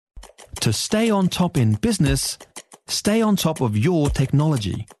To stay on top in business, stay on top of your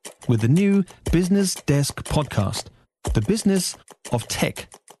technology with the new Business Desk podcast, The Business of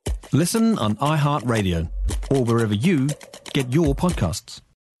Tech. Listen on iHeartRadio or wherever you get your podcasts.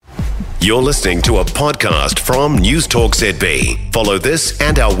 You're listening to a podcast from News Talk ZB. Follow this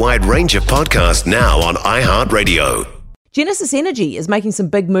and our wide range of podcasts now on iHeartRadio. Genesis Energy is making some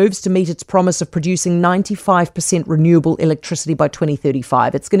big moves to meet its promise of producing 95% renewable electricity by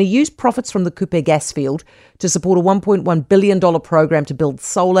 2035. It's going to use profits from the Kupe gas field to support a $1.1 billion program to build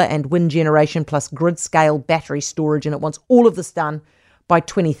solar and wind generation plus grid-scale battery storage, and it wants all of this done by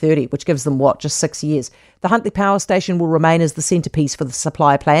 2030, which gives them, just 6 years. The Huntly Power Station will remain as the centrepiece for the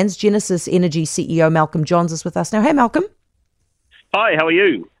supply plans. Genesis Energy CEO Malcolm Johns is with us now. Hey, Malcolm. Hi, how are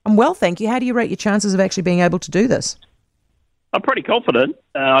you? I'm well, thank you. How do you rate your chances of actually being able to do this? I'm pretty confident.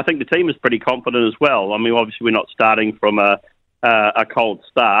 I think the team is pretty confident as well. I mean, obviously we're not starting from a cold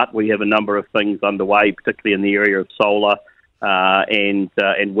start. We have a number of things underway, particularly in the area of solar and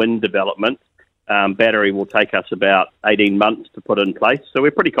wind development. Battery will take us about 18 months to put in place, so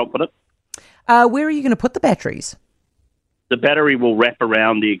we're pretty confident. Where are you going to put the batteries? The battery will wrap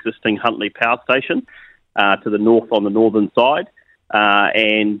around the existing Huntly Power Station to the north on the northern side,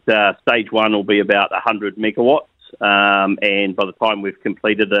 and stage one will be about 100 megawatts. And by the time we've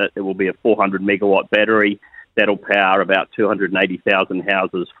completed it, it will be a 400 megawatt battery that'll power about 280,000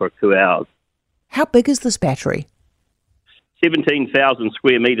 houses for 2 hours. How big is this battery? 17,000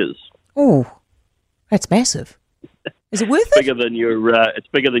 square metres. Oh, that's massive. Is it worth it? It's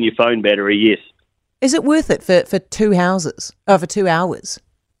bigger than your phone battery, yes. Is it worth it for 2 houses? For 2 hours?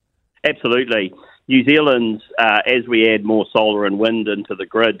 Absolutely. New Zealand's, as we add more solar and wind into the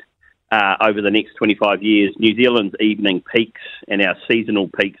grid, over the next 25 years, New Zealand's evening peaks and our seasonal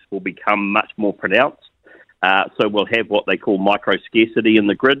peaks will become much more pronounced. So we'll have what they call micro-scarcity in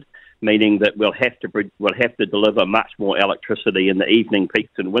the grid, meaning that we'll have to deliver much more electricity in the evening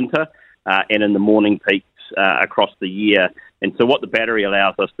peaks in winter and in the morning peaks across the year. And so what the battery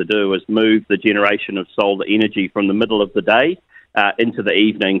allows us to do is move the generation of solar energy from the middle of the day into the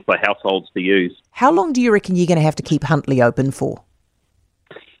evening for households to use. How long do you reckon you're going to have to keep Huntly open for?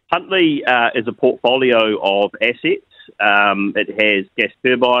 Huntly is a portfolio of assets. It has gas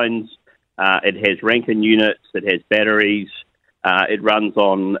turbines, it has Rankine units, it has batteries, it runs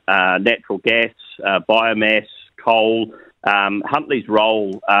on natural gas, biomass, coal. Huntly's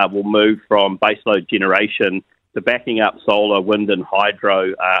role will move from baseload generation to backing up solar, wind and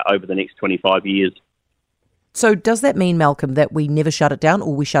hydro over the next 25 years. So does that mean, Malcolm, that we never shut it down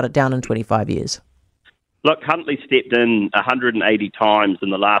or we shut it down in 25 years? Look, Huntly stepped in 180 times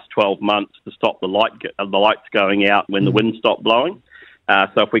in the last 12 months to stop the lights going out when the wind stopped blowing.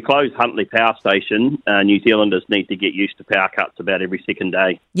 So if we close Huntly Power Station, New Zealanders need to get used to power cuts about every second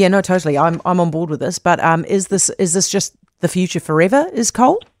day. Yeah, no, totally. I'm on board with this. But is this just the future forever? Is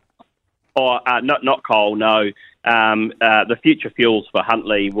coal? Not coal. No. The future fuels for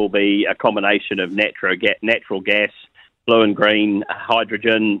Huntly will be a combination of natural gas, blue and green,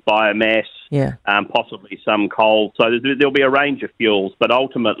 hydrogen, biomass, possibly some coal. So there'll be a range of fuels, but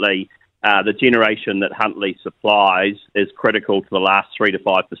ultimately the generation that Huntly supplies is critical to the last 3 to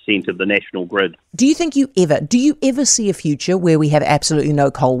 5% of the national grid. Do you ever see a future where we have absolutely no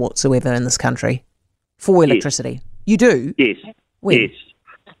coal whatsoever in this country for electricity? Yes. You do? Yes. When?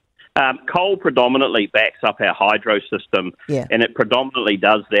 Yes. Coal predominantly backs up our hydro system, and it predominantly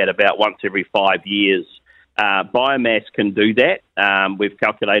does that about once every 5 years. Biomass can do that. We've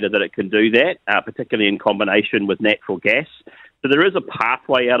calculated that it can do that, particularly in combination with natural gas. So there is a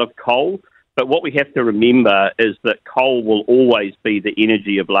pathway out of coal, but what we have to remember is that coal will always be the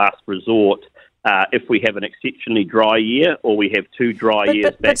energy of last resort if we have an exceptionally dry year or we have 2 dry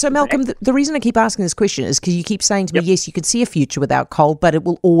years. But so, Malcolm, the reason I keep asking this question is because you keep saying to me, yes, you can see a future without coal, but it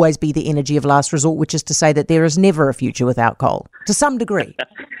will always be the energy of last resort, which is to say that there is never a future without coal, to some degree.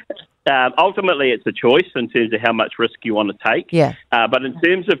 Ultimately, it's a choice in terms of how much risk you want to take. Yeah. But in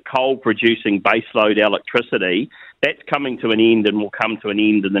terms of coal producing baseload electricity, that's coming to an end and will come to an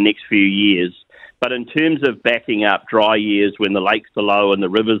end in the next few years. But in terms of backing up dry years when the lakes are low and the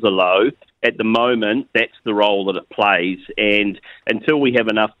rivers are low, at the moment, that's the role that it plays. And until we have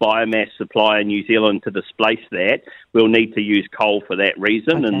enough biomass supply in New Zealand to displace that, we'll need to use coal for that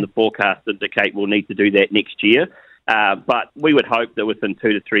reason. Okay. And the forecasts indicate we'll need to do that next year. But we would hope that within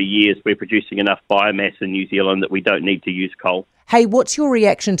 2 to 3 years, we're producing enough biomass in New Zealand that we don't need to use coal. Hey, what's your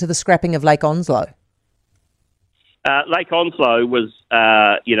reaction to the scrapping of Lake Onslow? Lake Onslow was,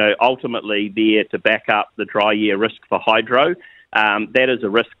 ultimately there to back up the dry year risk for hydro. That is a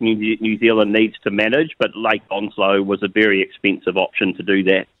risk New Zealand needs to manage, but Lake Onslow was a very expensive option to do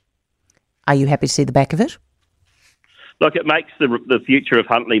that. Are you happy to see the back of it? Look, it makes the future of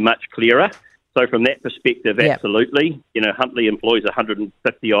Huntly much clearer. So from that perspective, absolutely. You know, Huntly employs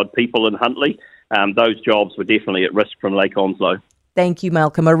 150-odd people in Huntly. Those jobs were definitely at risk from Lake Onslow. Thank you,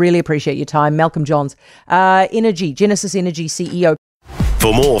 Malcolm. I really appreciate your time. Malcolm Johns, Genesis Energy CEO.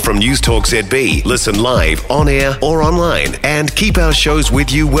 For more from News Talk ZB, listen live, on air or online, and keep our shows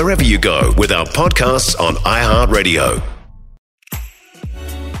with you wherever you go with our podcasts on iHeartRadio.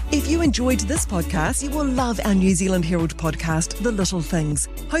 If you enjoyed this podcast, you will love our New Zealand Herald podcast, The Little Things,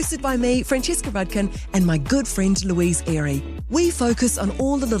 hosted by me, Francesca Rudkin, and my good friend Louise Airy. We focus on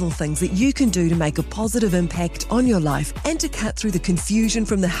all the little things that you can do to make a positive impact on your life and to cut through the confusion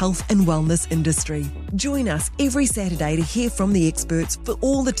from the health and wellness industry. Join us every Saturday to hear from the experts for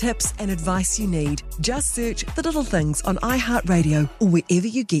all the tips and advice you need. Just search The Little Things on iHeartRadio or wherever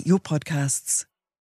you get your podcasts.